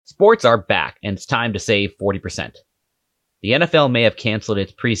Sports are back, and it's time to save 40%. The NFL may have canceled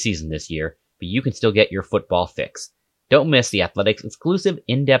its preseason this year, but you can still get your football fix. Don't miss The Athletic's exclusive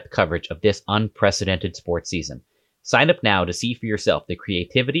in-depth coverage of this unprecedented sports season. Sign up now to see for yourself the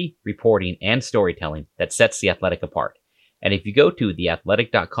creativity, reporting, and storytelling that sets The Athletic apart. And if you go to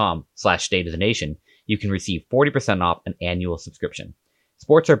theathletic.com/State of the Nation, you can receive 40% off an annual subscription.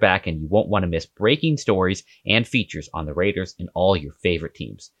 Sports are back, and you won't want to miss breaking stories and features on the Raiders and all your favorite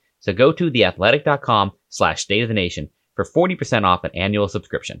teams. So go to theathletic.com/State of the Nation for 40% off an annual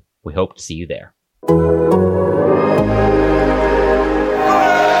subscription. We hope to see you there.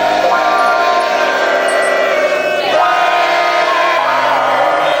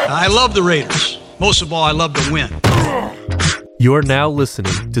 I love the Raiders. Most of all, I love to win. You're now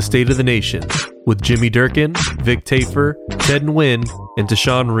listening to State of the Nation with Jimmy Durkin, Vic Tafur, Ted Nguyen, and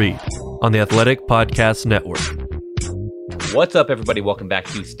Tashawn Reed on the Athletic Podcast Network. What's up, everybody? Welcome back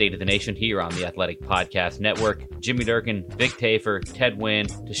to State of the Nation here on the Athletic Podcast Network. Jimmy Durkin, Vic Tafur, Ted Nguyen,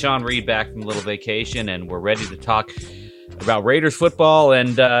 Tashawn Reed back from a little vacation, and we're ready to talk about Raiders football.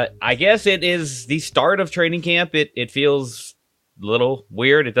 And I guess it is the start of training camp. It feels a little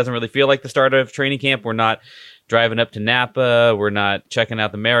weird. It doesn't really feel like the start of training camp. We're not driving up to Napa. We're not checking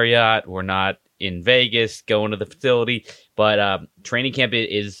out the Marriott. We're not in Vegas, going to the facility. But training camp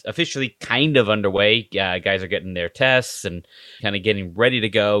is officially kind of underway. Guys are getting their tests and kind of getting ready to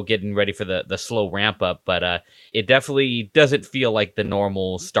go, getting ready for the slow ramp up. But it definitely doesn't feel like the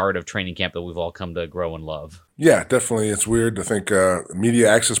normal start of training camp that we've all come to grow and love. Yeah, definitely. It's weird. I think media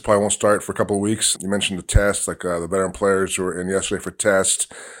access probably won't start for a couple of weeks. You mentioned the tests, like the veteran players who were in yesterday for tests.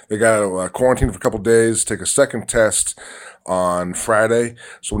 They got quarantined for a couple of days, take a second test on Friday.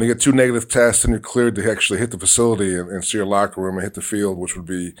 So when you get two negative tests, then you're cleared to actually hit the facility and see your locker room and hit the field, which would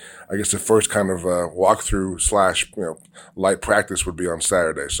be, I guess, the first kind of walkthrough / light practice would be on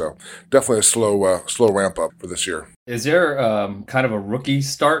Saturday. So definitely a slow ramp up for this year. Is there kind of a rookie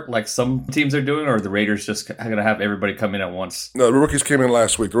start like some teams are doing, or are the Raiders just going to have everybody come in at once? No, the rookies came in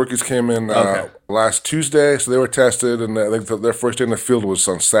last week. The rookies came in last Tuesday, so they were tested, and I think their first day in the field was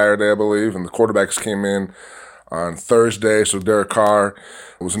on Saturday, I believe, and the quarterbacks came in on Thursday, so Derek Carr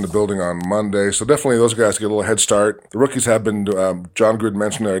was in the building on Monday. So definitely those guys get a little head start. The rookies have been, John Gruden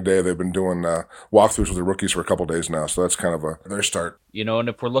mentioned the other day, they've been doing walkthroughs with the rookies for a couple days now. So that's kind of their start. You know, and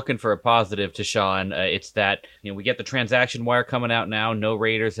if we're looking for a positive, Tashawn, it's that, we get the transaction wire coming out now. No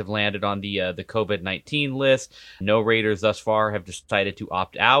Raiders have landed on the COVID-19 list. No Raiders thus far have decided to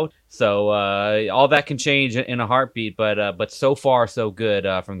opt out. So all that can change in a heartbeat, but so far so good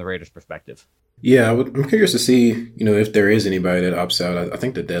from the Raiders' perspective. Yeah, I'm curious to see, if there is anybody that opts out. I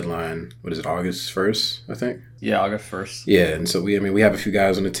think the deadline, what is it, August 1st, I think? Yeah, August 1st. Yeah, and so we have a few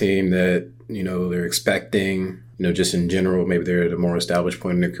guys on the team that, they're expecting, just in general, maybe they're at a more established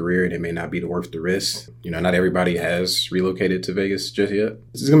point in their career. They may not be worth the risk. Not everybody has relocated to Vegas just yet.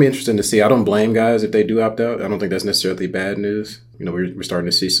 This is going to be interesting to see. I don't blame guys if they do opt out. I don't think that's necessarily bad news. We're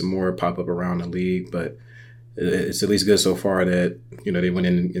starting to see some more pop up around the league, but it's at least good so far that, they went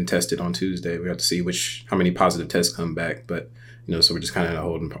in and tested on Tuesday. We have to see how many positive tests come back. But, so we're just kind of in a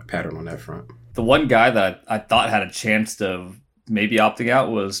holding pattern on that front. The one guy that I thought had a chance to maybe opting out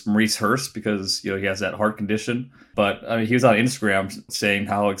was Maurice Hurst because, he has that heart condition. But he was on Instagram saying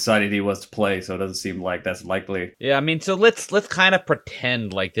how excited he was to play, so it doesn't seem like that's likely. Yeah, so let's kind of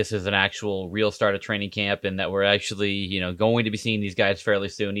pretend like this is an actual real start of training camp and that we're actually, going to be seeing these guys fairly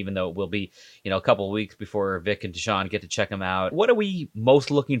soon, even though it will be, a couple of weeks before Vic and Tashawn get to check them out. What are we most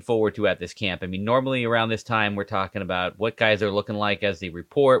looking forward to at this camp? Normally around this time, we're talking about what guys are looking like as they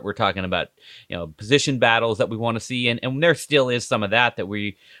report. We're talking about, position battles that we want to see. And there still is some of that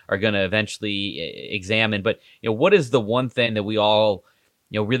we are going to eventually examine. But, what is the one thing that we all,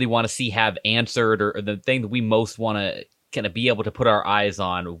 really want to see have answered, or the thing that we most want to kind of be able to put our eyes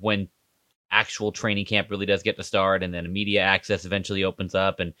on when actual training camp really does get to start and then media access eventually opens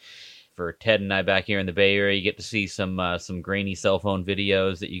up? And for Ted and I back here in the Bay Area, you get to see some grainy cell phone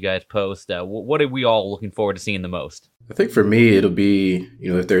videos that you guys post. What are we all looking forward to seeing the most? I think for me, it'll be,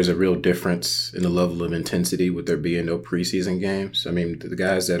 if there's a real difference in the level of intensity with there being no preseason games. The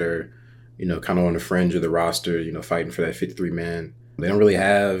guys that are, kind of on the fringe of the roster, fighting for that 53-man, they don't really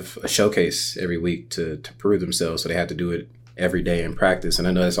have a showcase every week to prove themselves. So they have to do it every day in practice. And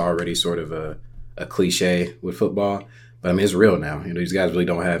I know that's already sort of a cliche with football, but it's real now. These guys really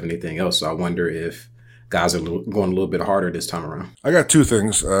don't have anything else. So I wonder if guys are going a little bit harder this time around. I got two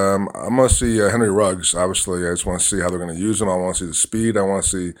things. I'm going to see Henry Ruggs. Obviously, I just want to see how they're going to use him. I want to see the speed. I want to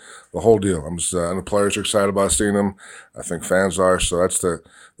see the whole deal. And the players are excited about seeing him. I think fans are. So that's the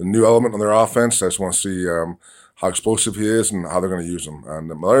new element on their offense. I just want to see how explosive he is and how they're going to use him. And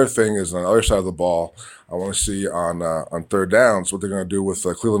the other thing is on the other side of the ball, I want to see on third downs what they're going to do with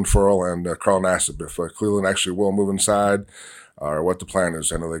Cleveland Ferrell and Carl Nassib. If Cleveland actually will move inside, or what the plan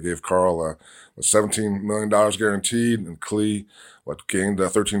is. I know they gave Carl $17 million guaranteed, and Klee gained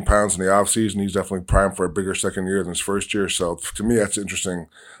 13 pounds in the offseason. He's definitely primed for a bigger second year than his first year. So to me, that's an interesting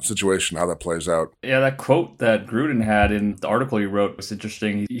situation, how that plays out. Yeah, that quote that Gruden had in the article he wrote was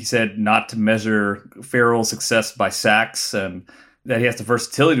interesting. He said not to measure Ferrell's success by sacks and that he has the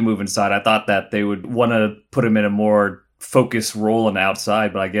versatility to move inside. I thought that they would want to put him in a more focused role on the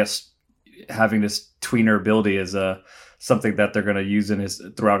outside, but I guess having this tweener ability is something that they're going to use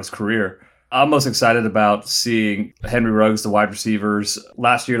throughout his career. I'm most excited about seeing Henry Ruggs, the wide receivers.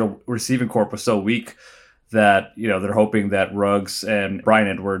 Last year, the receiving corps was so weak that, they're hoping that Ruggs and Bryan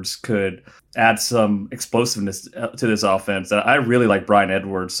Edwards could add some explosiveness to this offense. I really like Bryan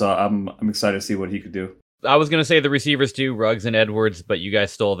Edwards, so I'm excited to see what he could do. I was going to say the receivers too, Ruggs and Edwards, but you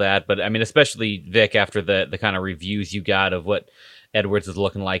guys stole that. But I mean, especially Vic, after the kind of reviews you got of what Edwards is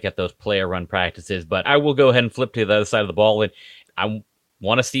looking like at those player run practices. But I will go ahead and flip to the other side of the ball, and I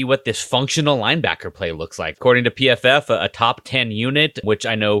want to see what this functional linebacker play looks like. According to PFF, a top 10 unit, which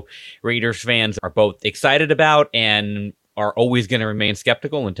I know Raiders fans are both excited about and are always going to remain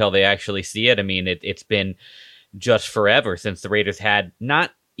skeptical until they actually see it. I mean, it's been just forever since the Raiders had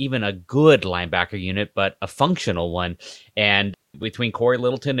not even a good linebacker unit, but a functional one. And between Corey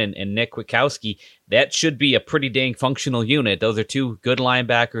Littleton and Nick Kwiatkowski, that should be a pretty dang functional unit. Those are two good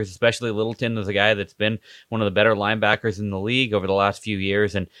linebackers, especially Littleton is a guy that's been one of the better linebackers in the league over the last few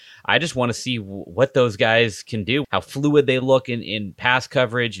years. And I just want to see what those guys can do, how fluid they look in pass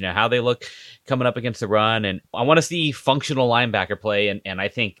coverage, how they look coming up against the run. And I want to see functional linebacker play. And I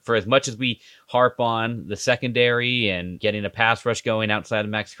think for as much as we harp on the secondary and getting a pass rush going outside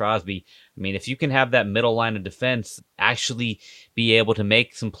of Max Crosby, I mean, if you can have that middle line of defense actually be able to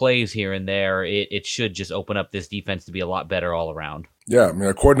make some plays here and there, it should just open up this defense to be a lot better all around. Yeah, I mean,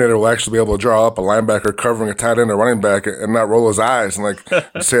 a coordinator will actually be able to draw up a linebacker covering a tight end or running back and not roll his eyes and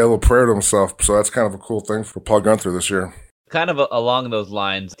say a little prayer to himself. So that's kind of a cool thing for Paul Guenther this year. Kind of along those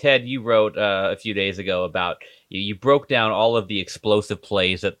lines, Ted, you wrote a few days ago about you broke down all of the explosive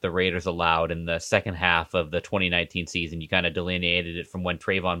plays that the Raiders allowed in the second half of the 2019 season. You kind of delineated it from when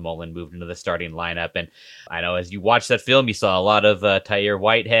Trayvon Mullen moved into the starting lineup. And I know as you watched that film, you saw a lot of Tahir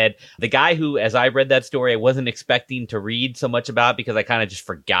Whitehead. The guy who, as I read that story, I wasn't expecting to read so much about because I kind of just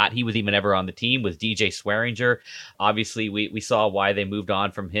forgot he was even ever on the team, was DJ Swearinger. Obviously, we saw why they moved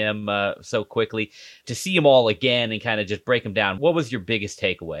on from him so quickly. To see them all again and kind of just break them down, what was your biggest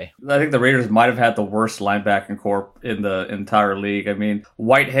takeaway? I think the Raiders might have had the worst linebacking corps in the entire league. I mean,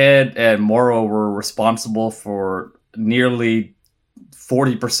 Whitehead and Morrow were responsible for nearly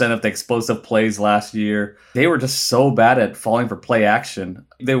 40% of the explosive plays last year. They were just so bad at falling for play action.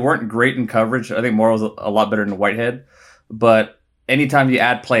 They weren't great in coverage. I think Morrow's a lot better than Whitehead, but anytime you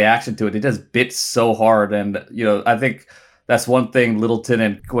add play action to it, it just bits so hard. And, I think that's one thing Littleton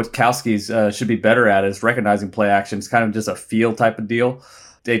and Kwiatkowski's should be better at is recognizing play action. It's kind of just a feel type of deal.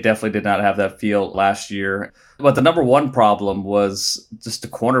 They definitely did not have that feel last year. But the number one problem was just the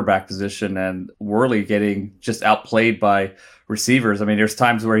cornerback position and Worley getting just outplayed by receivers. I mean, there's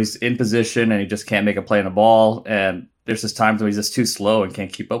times where he's in position and he just can't make a play on the ball. And there's just times where he's just too slow and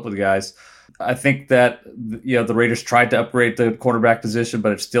can't keep up with the guys. I think that, the Raiders tried to upgrade the cornerback position,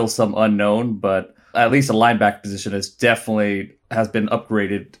 but it's still some unknown. But at least the linebacker position has been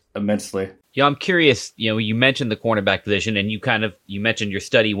upgraded immensely. I'm curious, you mentioned the cornerback position and you mentioned your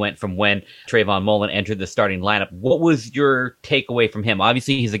study went from when Trayvon Mullen entered the starting lineup. What was your takeaway from him?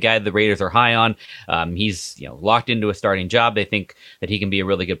 Obviously, he's a guy the Raiders are high on. He's, locked into a starting job. They think that he can be a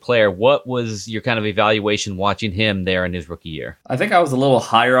really good player. What was your kind of evaluation watching him there in his rookie year? I think I was a little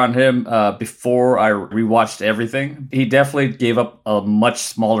higher on him before I rewatched everything. He definitely gave up a much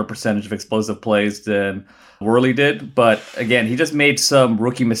smaller percentage of explosive plays than Worley did, but again, he just made some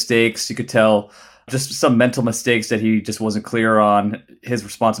rookie mistakes. You could tell just some mental mistakes that he just wasn't clear on his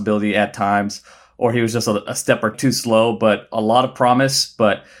responsibility at times, or he was just a step or two slow, but a lot of promise,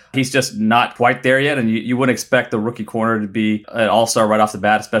 but he's just not quite there yet. And you wouldn't expect the rookie corner to be an all-star right off the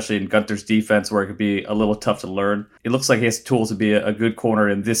bat, especially in Guenther's defense where it could be a little tough to learn. It looks like he has tools to be a good corner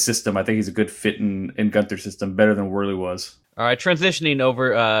in this system. I think he's a good fit in Guenther's system, better than Worley was. All right, transitioning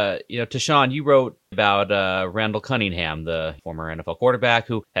over, to Sean, you wrote about Randall Cunningham, the former NFL quarterback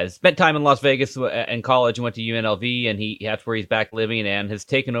who has spent time in Las Vegas in college and went to UNLV, and that's where he's back living and has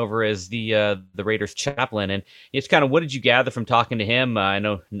taken over as the Raiders chaplain. And it's kind of, what did you gather from talking to him? I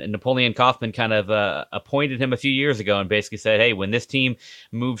know Napoleon Kaufman kind of appointed him a few years ago and basically said, hey, when this team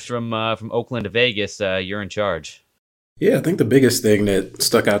moves from Oakland to Vegas, you're in charge. Yeah, I think the biggest thing that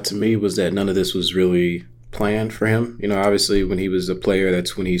stuck out to me was that none of this was really planned for him. Obviously when he was a player,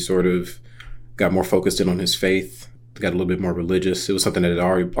 that's when he sort of got more focused in on his faith, got a little bit more religious. It was something that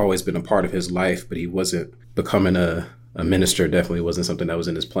had always been a part of his life, but he wasn't becoming a minister. Definitely wasn't something that was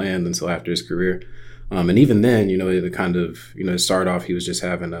in his plans until after his career. And even then, it kind of, it started off, he was just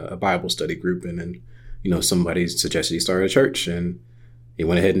having a Bible study group, and then, somebody suggested he started a church, and he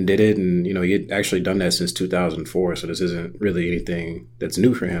went ahead and did it. And, he had actually done that since 2004. So this isn't really anything that's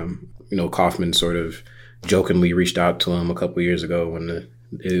new for him. Kaufman sort of jokingly reached out to him a couple of years ago when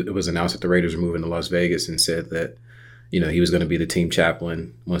it was announced that the Raiders were moving to Las Vegas, and said that, he was going to be the team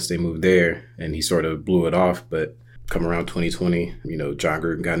chaplain once they moved there. And he sort of blew it off. But come around 2020, John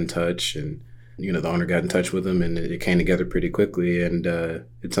Gruden got in touch, and, the owner got in touch with him, and it came together pretty quickly. And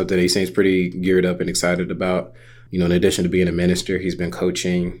it's something that he seems pretty geared up and excited about. In addition to being a minister, he's been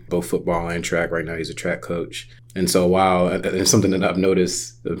coaching both football and track. Right now, he's a track coach. And so while it's something that I've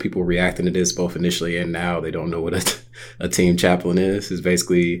noticed, people reacting to this both initially and now, they don't know what a team chaplain is. It's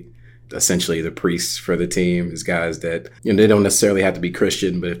basically essentially the priests for the team. It's guys that, they don't necessarily have to be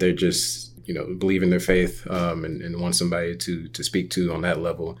Christian, but if they're just, believe in their faith and want somebody to speak to on that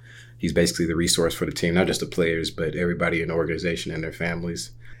level, he's basically the resource for the team, not just the players, but everybody in the organization and their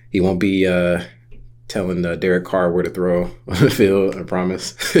families. He won't be telling Derek Carr where to throw on the field, I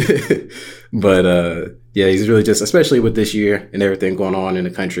promise. But yeah, he's really just, especially with this year and everything going on in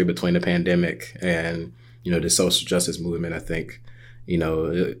the country between the pandemic and, the social justice movement, I think,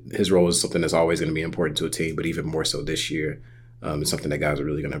 his role is something that's always going to be important to a team, but even more so this year, it's something that guys are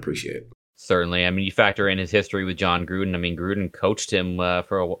really going to appreciate. Certainly. I mean, you factor in his history with John Gruden. I mean, Gruden coached him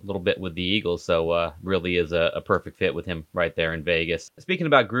for a little bit with the Eagles, so really is a perfect fit with him right there in Vegas. Speaking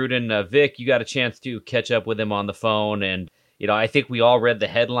about Gruden, Vic, you got a chance to catch up with him on the phone, and I think we all read the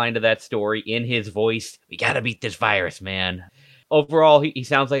headline to that story in his voice. We got to beat this virus, man. Overall, he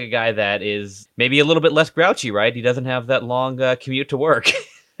sounds like a guy that is maybe a little bit less grouchy, right? He doesn't have that long commute to work.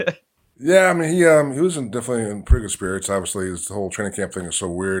 Yeah, I mean, he was definitely in pretty good spirits. Obviously, the whole training camp thing is so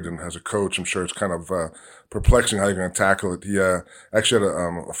weird, and as a coach, I'm sure it's kind of perplexing how you're going to tackle it. He actually had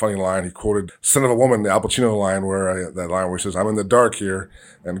a funny line. He quoted "Son of a Woman," the Al Pacino line, that line where he says, "I'm in the dark here,"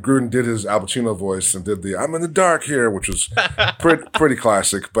 and Gruden did his Al Pacino voice and did the "I'm in the dark here," which was pretty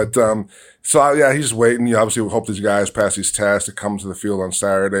classic. But yeah, he's waiting. Obviously, we hope these guys pass these tests to come to the field on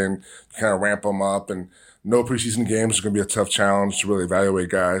Saturday and kind of ramp them up. And no preseason games is going to be a tough challenge to really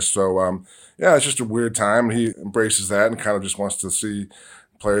evaluate guys. So, yeah, it's just a weird time. He embraces that and kind of just wants to see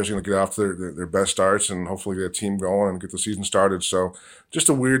players get off their best starts and hopefully get a team going and get the season started. So just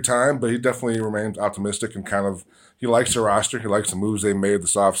a weird time, but he definitely remains optimistic and he likes the roster. He likes the moves they made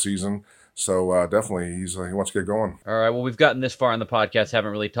this offseason. So definitely he wants to get going. All right, well, we've gotten this far in the podcast,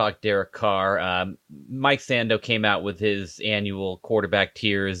 haven't really talked Derek Carr. Mike Sando came out with his annual quarterback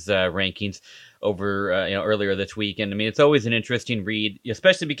tiers rankings over earlier this week, and I mean, it's always an interesting read,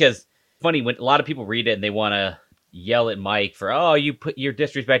 especially because funny when a lot of people read it and they want to yell at Mike for, you're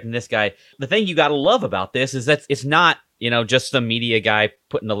disrespecting this guy. The thing you got to love about this is that it's not just some media guy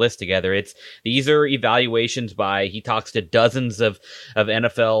putting the list together. These are evaluations by, he talks to dozens of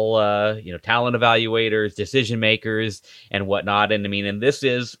NFL, talent evaluators, decision makers, and whatnot. And I mean, and this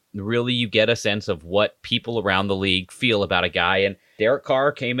is really, you get a sense of what people around the league feel about a guy. And Derek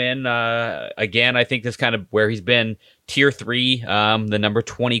Carr came in, again, I think this kind of where he's been tier 3, the number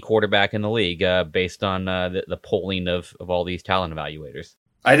 20 quarterback in the league, based on the polling of all these talent evaluators.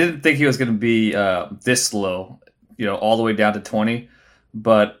 I didn't think he was going to be this low, all the way down to 20.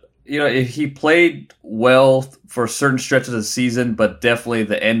 But, if he played well for certain stretches of the season, but definitely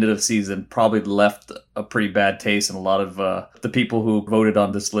the end of the season probably left a pretty bad taste in a lot of the people who voted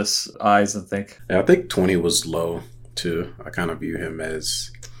on this list's eyes, I think. Yeah, I think 20 was low, too. I kind of view him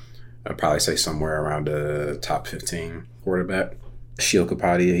as, I'd probably say somewhere around a top 15 quarterback. Sheil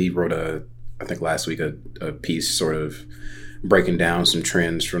Kapadia, he wrote I think last week, a piece sort of breaking down some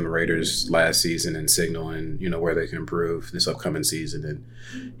trends from the Raiders last season and signaling, where they can improve this upcoming season.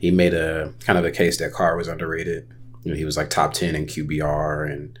 And he made a kind of a case that Carr was underrated. He was like top 10 in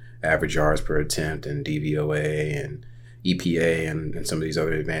QBR and average yards per attempt and DVOA and EPA and some of these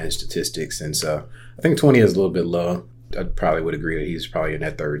other advanced statistics. And so I think 20 is a little bit low. I probably would agree that he's probably in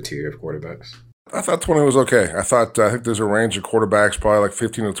that third tier of quarterbacks. I thought 20 was okay. I think there's a range of quarterbacks, probably like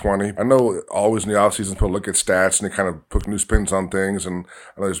 15 to 20. I know always in the offseason people look at stats and they kind of put new spins on things. And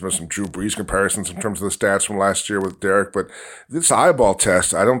I know there's been some Drew Brees comparisons in terms of the stats from last year with Derek. But this eyeball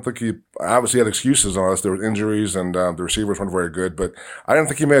test, I don't think he obviously had excuses on us. There were injuries and the receivers weren't very good. But I didn't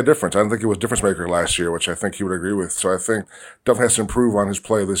think he made a difference. I didn't think he was a difference maker last year, which I think he would agree with. So I think definitely has to improve on his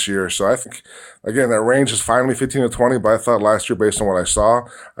play this year. So I think, again, that range is finally 15 to 20. But I thought last year, based on what I saw,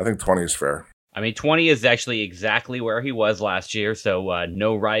 I think 20 is fair. I mean, 20 is actually exactly where he was last year, so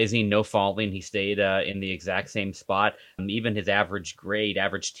no rising, no falling. He stayed in the exact same spot. Even his average grade,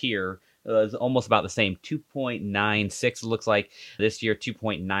 average tier, was almost about the same, 2.96 looks like this year,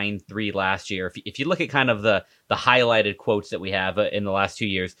 2.93 last year. If you look at kind of the highlighted quotes that we have in the last 2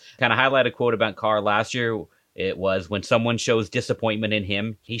 years, kind of highlighted quote about Carr last year, it was when someone shows disappointment in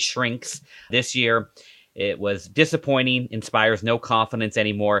him, he shrinks. This year, it was disappointing, inspires no confidence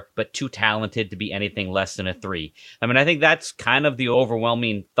anymore, but too talented to be anything less than a 3. I mean, I think that's kind of the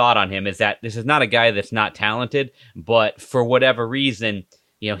overwhelming thought on him, is that this is not a guy that's not talented, but for whatever reason,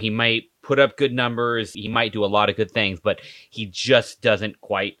 he might put up good numbers, he might do a lot of good things, but he just doesn't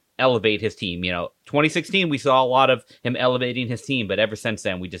quite elevate his team. 2016, we saw a lot of him elevating his team, but ever since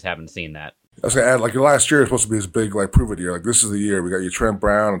then, we just haven't seen that. I was going to add, like, your last year is supposed to be his big, like, prove-it year. Like, this is the year. We got you Trent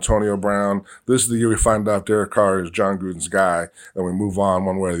Brown, Antonio Brown. This is the year we find out Derek Carr is John Gruden's guy, and we move on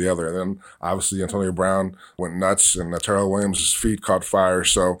one way or the other. And then, obviously, Antonio Brown went nuts, and Terrell Williams' feet caught fire.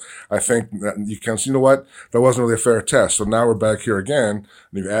 So I think that you know what? That wasn't really a fair test. So now we're back here again,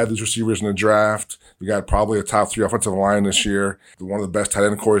 and you add these receivers in the draft. You got probably a top 3 offensive line this year, one of the best tight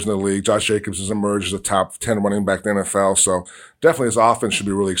end cores in the league. Josh Jacobs has emerged as a top 10 running back in the NFL. So definitely his offense should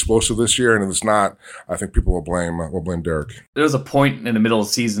be really explosive this year. And if it's not, I think people will blame Derek. There was a point in the middle of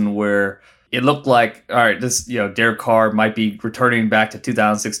the season where it looked like, all right, this, Derek Carr might be returning back to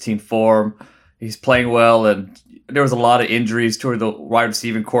 2016 form. He's playing well, and there was a lot of injuries toward the wide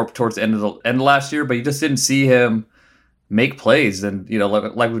receiving corps towards the end of last year, but you just didn't see him make plays. And,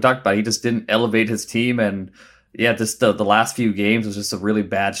 like we talked about, he just didn't elevate his team. And yeah, the last few games was just a really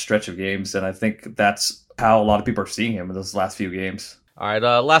bad stretch of games. And I think that's how a lot of people are seeing him in those last few games. All right,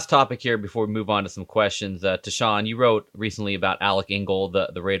 last topic here before we move on to some questions. Tashawn, you wrote recently about Alec Ingold,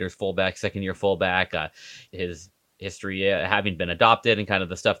 the Raiders fullback, second-year fullback, his history having been adopted and kind of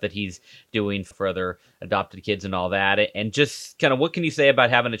the stuff that he's doing for other adopted kids and all that. And just kind of what can you say about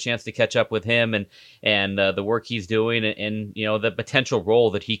having a chance to catch up with him and the work he's doing and the potential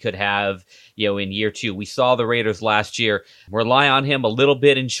role that he could have, in year 2. We saw the Raiders last year rely on him a little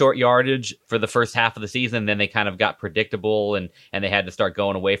bit in short yardage for the first half of the season. Then they kind of got predictable and they had to start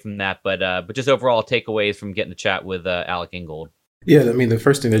going away from that. But just overall takeaways from getting to chat with Alec Ingold. Yeah, I mean, the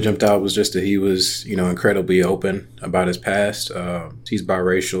first thing that jumped out was just that he was, incredibly open about his past. He's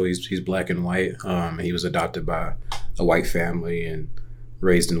biracial. He's black and white. He was adopted by a white family and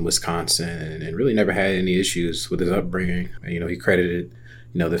raised in Wisconsin and really never had any issues with his upbringing. He credited,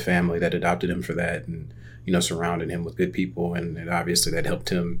 the family that adopted him for that and, surrounded him with good people. And obviously that helped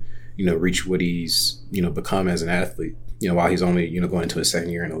him, reach what he's, become as an athlete. While he's only, going into his second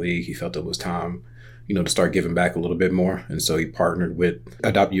year in the league, he felt it was time to start giving back a little bit more. And so he partnered with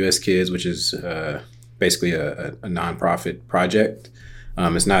Adopt US Kids, which is basically a nonprofit project.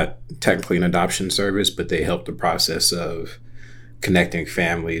 It's not technically an adoption service, but they help the process of connecting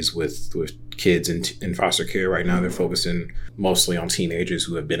families with kids in foster care. Right now, they're focusing mostly on teenagers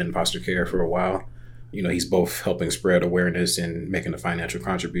who have been in foster care for a while. He's both helping spread awareness and making a financial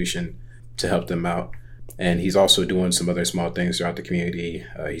contribution to help them out. And he's also doing some other small things throughout the community.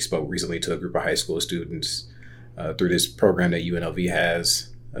 He spoke recently to a group of high school students through this program that UNLV has.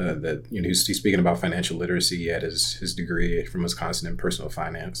 He's speaking about financial literacy. He had his degree from Wisconsin in personal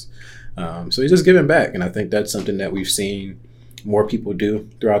finance. So he's just giving back. And I think that's something that we've seen more people do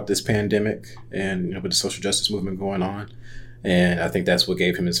throughout this pandemic and with the social justice movement going on. And I think that's what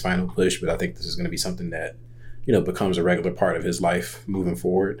gave him his final push. But I think this is going to be something that becomes a regular part of his life moving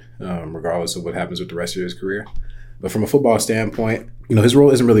forward, regardless of what happens with the rest of his career. But from a football standpoint, his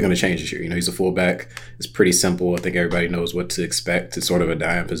role isn't really going to change this year. He's a fullback. It's pretty simple. I think everybody knows what to expect. It's sort of a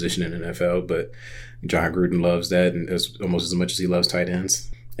dying position in the NFL, but John Gruden loves that and almost as much as he loves tight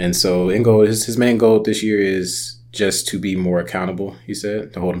ends. And so Ingold, his main goal this year is just to be more accountable, he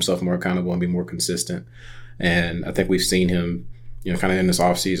said, to hold himself more accountable and be more consistent. And I think we've seen him, kind of in this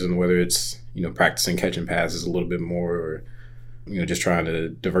offseason, whether it's, practicing catching passes a little bit more or, just trying to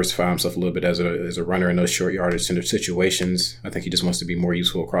diversify himself a little bit as a runner in those short yardage situations. I think he just wants to be more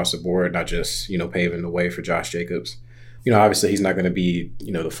useful across the board, not just, paving the way for Josh Jacobs. Obviously he's not going to be,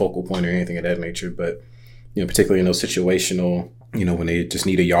 the focal point or anything of that nature, but, particularly in those situational when they just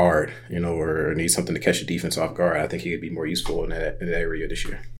need a yard, or need something to catch the defense off guard. I think he could be more useful in that area this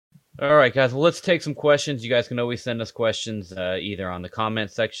year. All right, guys. Well, let's take some questions. You guys can always send us questions either on the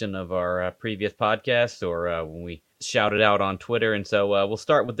comment section of our previous podcast or when we shout it out on Twitter. And so we'll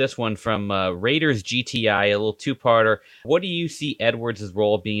start with this one from Raiders GTI, a little two-parter. What do you see Edwards'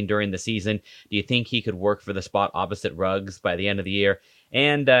 role being during the season? Do you think he could work for the spot opposite Ruggs by the end of the year?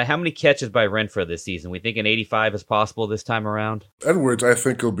 And how many catches by Renfrow this season? We think an 85 is possible this time around? Edwards, I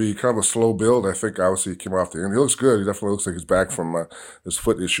think he'll be kind of a slow build. I think obviously he came off the end. He looks good. He definitely looks like he's back from his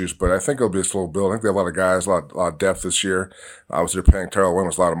foot issues, but I think it'll be a slow build. I think they have a lot of guys, a lot of depth this year. Obviously they're paying Terrell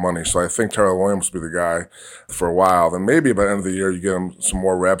Williams a lot of money, so I think Terrell Williams will be the guy for a while. Then maybe by the end of the year you get him some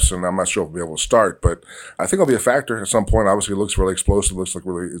more reps, and I'm not sure if he'll be able to start, but I think he'll be a factor at some point. Obviously he looks really explosive, looks like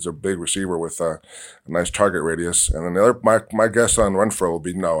really he's a big receiver with a nice target radius. And then the other, my guess on Renfrow will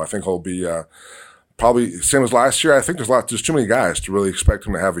be no. I think he'll be probably same as last year. I think there's too many guys to really expect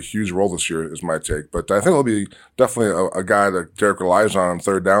him to have a huge role this year is my take. But I think he'll be definitely a guy that Derek relies on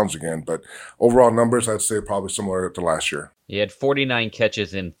third downs again. But overall numbers, I'd say probably similar to last year. He had 49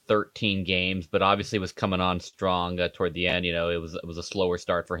 catches in 13 games, but obviously was coming on strong toward the end. It was a slower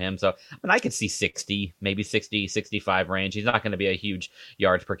start for him. So, I could see 60, maybe 60, 65 range. He's not going to be a huge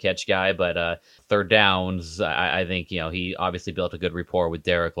yards per catch guy, but third downs, I think, he obviously built a good rapport with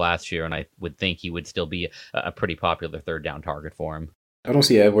Derek last year, and I would think he would still be a pretty popular third down target for him. I don't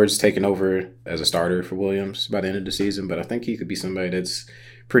see Edwards taking over as a starter for Williams by the end of the season, but I think he could be somebody that's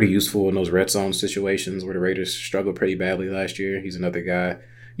pretty useful in those red zone situations where the Raiders struggled pretty badly last year. He's another guy,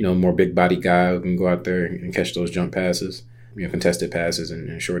 more big body guy who can go out there and catch those jump passes, contested passes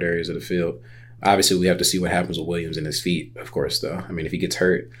in short areas of the field. Obviously, we have to see what happens with Williams and his feet, of course, though. If he gets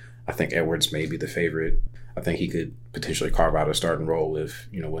hurt, I think Edwards may be the favorite. I think he could potentially carve out a starting role if,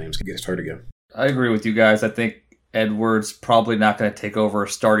 Williams gets hurt again. I agree with you guys. I think Edwards probably not going to take over a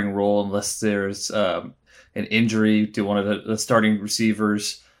starting role unless there's an injury to one of the starting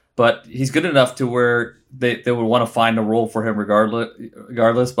receivers. But he's good enough to where they would want to find a role for him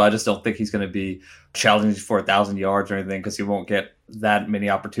regardless. But I just don't think he's going to be challenging for 1,000 yards or anything because he won't get that many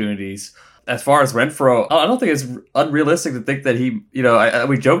opportunities. As far as Renfrow, I don't think it's unrealistic to think that he,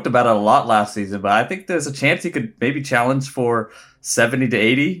 we joked about it a lot last season, but I think there's a chance he could maybe challenge for 70 to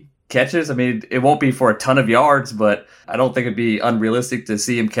 80 catches. It won't be for a ton of yards, but I don't think it'd be unrealistic to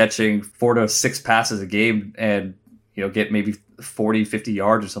see him catching 4 to 6 passes a game and, get maybe 40, 50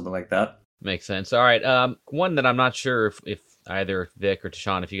 yards or something like that. Makes sense. All right. One that I'm not sure if either Vic or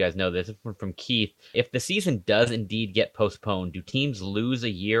Tashawn, if you guys know this, from Keith. If the season does indeed get postponed, do teams lose a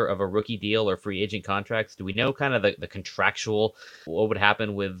year of a rookie deal or free agent contracts? Do we know kind of the contractual, what would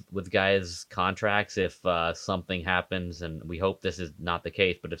happen with guys' contracts if something happens? And we hope this is not the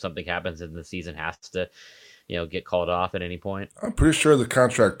case, but if something happens and the season has to get called off at any point? I'm pretty sure the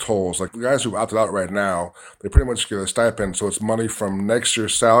contract tolls. Like the guys who opted out right now, they pretty much get a stipend. So it's money from next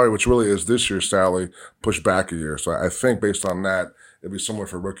year's salary, which really is this year's salary, pushed back a year. So I think based on that, it'd be similar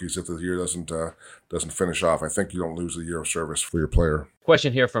for rookies if the year doesn't finish off. I think you don't lose a year of service for your player.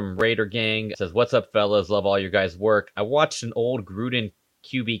 Question here from Raider Gang. It says, "What's up, fellas? Love all your guys' work. I watched an old Gruden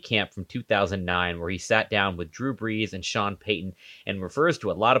QB camp from 2009 where he sat down with Drew Brees and Sean Payton and refers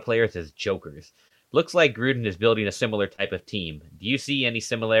to a lot of players as jokers. Looks like Gruden is building a similar type of team. Do you see any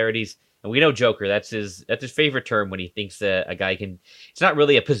similarities?" And we know joker, that's his favorite term when he thinks a guy can, it's not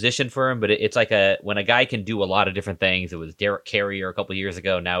really a position for him, but it's like when a guy can do a lot of different things. It was Derek Carrier a couple of years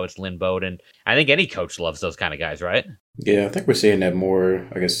ago. Now it's Lynn Bowden. I think any coach loves those kind of guys, right? Yeah, I think we're seeing that more,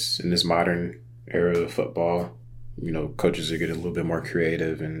 I guess, in this modern era of football. Coaches are getting a little bit more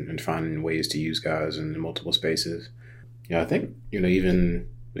creative and finding ways to use guys in multiple spaces. I think, even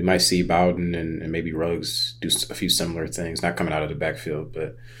we might see Bowden and maybe Ruggs do a few similar things, not coming out of the backfield,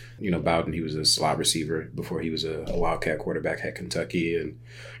 but, Bowden, he was a slot receiver before he was a Wildcat quarterback at Kentucky. And,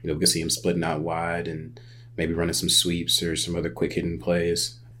 we can see him splitting out wide and maybe running some sweeps or some other quick hitting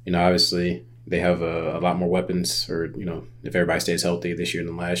plays. Obviously they have a lot more weapons or, if everybody stays healthy this year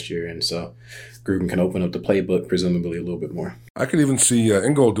than last year. And so Gruden can open up the playbook, presumably a little bit more. I could even see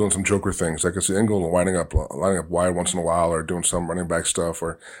Ingold doing some joker things. I could see Ingold lining up wide once in a while or doing some running back stuff.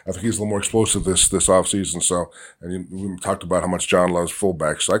 Or I think he's a little more explosive this offseason. So, and we talked about how much John loves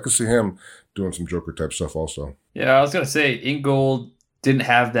fullbacks. So I could see him doing some joker type stuff also. Yeah, I was going to say Ingold didn't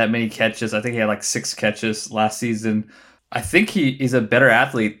have that many catches. I think he had like 6 catches last season. I think he's a better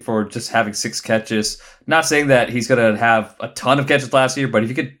athlete for just having 6 catches. Not saying that he's going to have a ton of catches last year, but if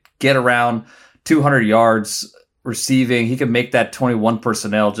he could get around 200 yards receiving, he could make that 21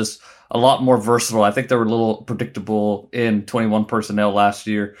 personnel just a lot more versatile. I think they were a little predictable in 21 personnel last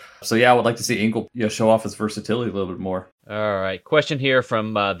year. So yeah, I would like to see Ingold show off his versatility a little bit more. All right. Question here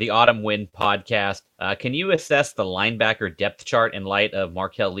from the Autumn Wind podcast. Can you assess the linebacker depth chart in light of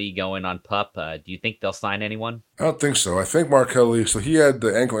Markel Lee going on PUP? Do you think they'll sign anyone? I don't think so. I think Markel Lee, so he had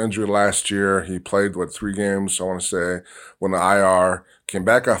the ankle injury last year. He played, 3 games, I want to say, went to IR, came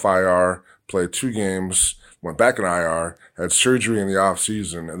back off IR, played 2 games, went back in IR, had surgery in the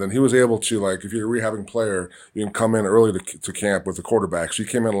offseason, and then he was able to, if you're a rehabbing player, you can come in early to camp with the quarterback. So he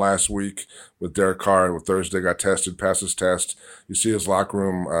came in last week with Derek Carr, with Thursday, got tested, passed his test. You see his locker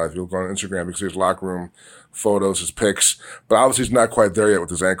room, if you go on Instagram, you can see his locker room photos, his pics, but obviously he's not quite there yet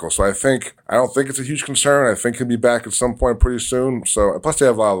with his ankle. So I don't think it's a huge concern. I think he'll be back at some point pretty soon. So plus they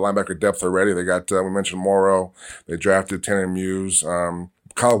have a lot of linebacker depth already. They got, we mentioned Morrow. They drafted Tanner Muse.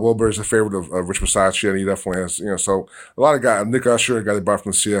 Kyle Wilber is a favorite of Rich Bisaccia, and he definitely has, so a lot of guys. Nick Usher, a guy they brought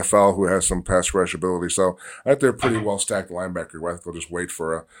from the CFL, who has some pass rush ability. So I think they're pretty well stacked linebacker. I think they'll just wait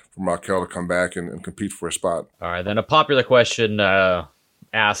for Markel to come back and compete for a spot. All right, then a popular question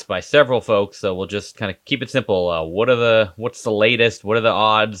asked by several folks, so we'll just kind of keep it simple. What's the latest? What are the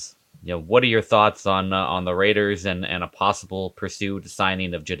odds? What are your thoughts on the Raiders and a possible pursued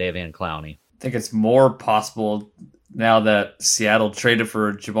signing of Jadeveon Clowney? I think it's more possible now that Seattle traded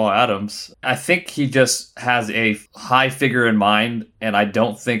for Jamal Adams. I think he just has a high figure in mind, and I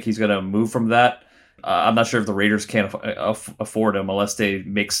don't think he's going to move from that. I'm not sure if the Raiders can afford him unless they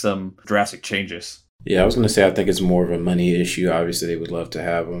make some drastic changes. Yeah, I was going to say I think it's more of a money issue. Obviously, they would love to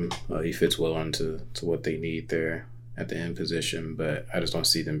have him. He fits well into what they need there at the end position, but I just don't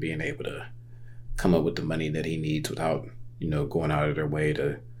see them being able to come up with the money that he needs without, going out of their way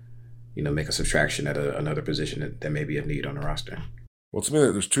to make a subtraction at another position that may be a need on the roster. Well, to me,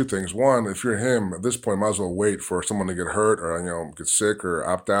 there's 2 things. One, if you're him, at this point, might as well wait for someone to get hurt or, get sick or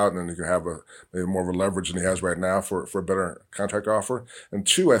opt out, and then you can have maybe more of a leverage than he has right now for a better contract offer. And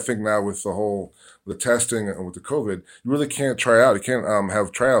 2, I think now with the testing and with the COVID, you really can't try out. You can't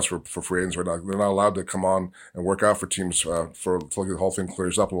have tryouts for free agents right now. They're not allowed to come on and work out for teams until the whole thing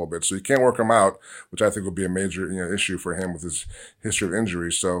clears up a little bit. So you can't work him out, which I think will be a major issue for him with his history of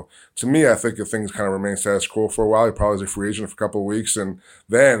injuries. So to me, I think if things kind of remain status quo for a while, he probably is a free agent for a couple of weeks. And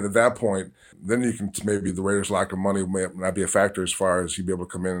then at that point, then you can maybe the Raiders' lack of money may not be a factor as far as he'd be able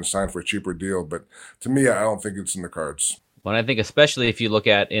to come in and sign for a cheaper deal. But to me, I don't think it's in the cards. Well, I think especially if you look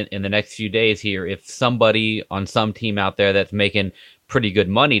at in the next few days here, if somebody on some team out there that's making pretty good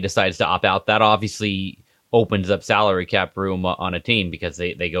money decides to opt out, that obviously opens up salary cap room on a team because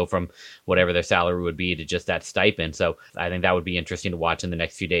they go from whatever their salary would be to just that stipend. So I think that would be interesting to watch in the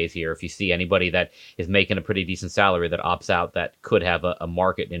next few days here. If you see anybody that is making a pretty decent salary that opts out, that could have a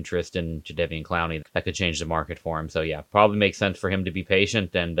market interest in Jadeveon Clowney, that could change the market for him. So yeah, probably makes sense for him to be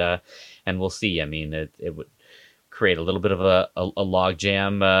patient, and we'll see. I mean, it would create a little bit of a log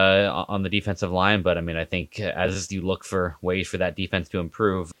jam on the defensive line, but I mean, I think as you look for ways for that defense to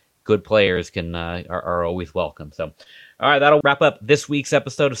improve, good players are always welcome. So, all right, that'll wrap up this week's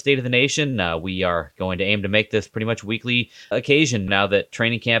episode of State of the Nation. We are going to aim to make this pretty much weekly occasion now that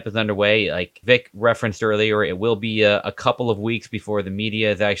training camp is underway. Like Vic referenced earlier, it will be a couple of weeks before the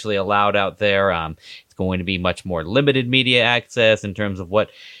media is actually allowed out there. It's going to be much more limited media access in terms of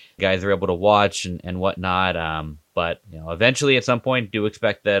what guys are able to watch and whatnot. But eventually at some point, do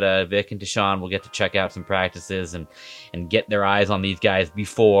expect that Vic and Deshaun will get to check out some practices and get their eyes on these guys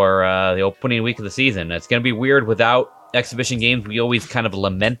before the opening week of the season. It's going to be weird without exhibition games. We always kind of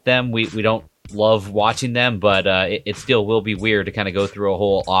lament them. We don't love watching them, but it still will be weird to kind of go through a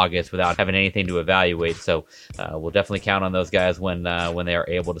whole August without having anything to evaluate. So we'll definitely count on those guys when they are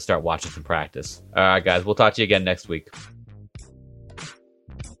able to start watching some practice. All right, guys, we'll talk to you again next week.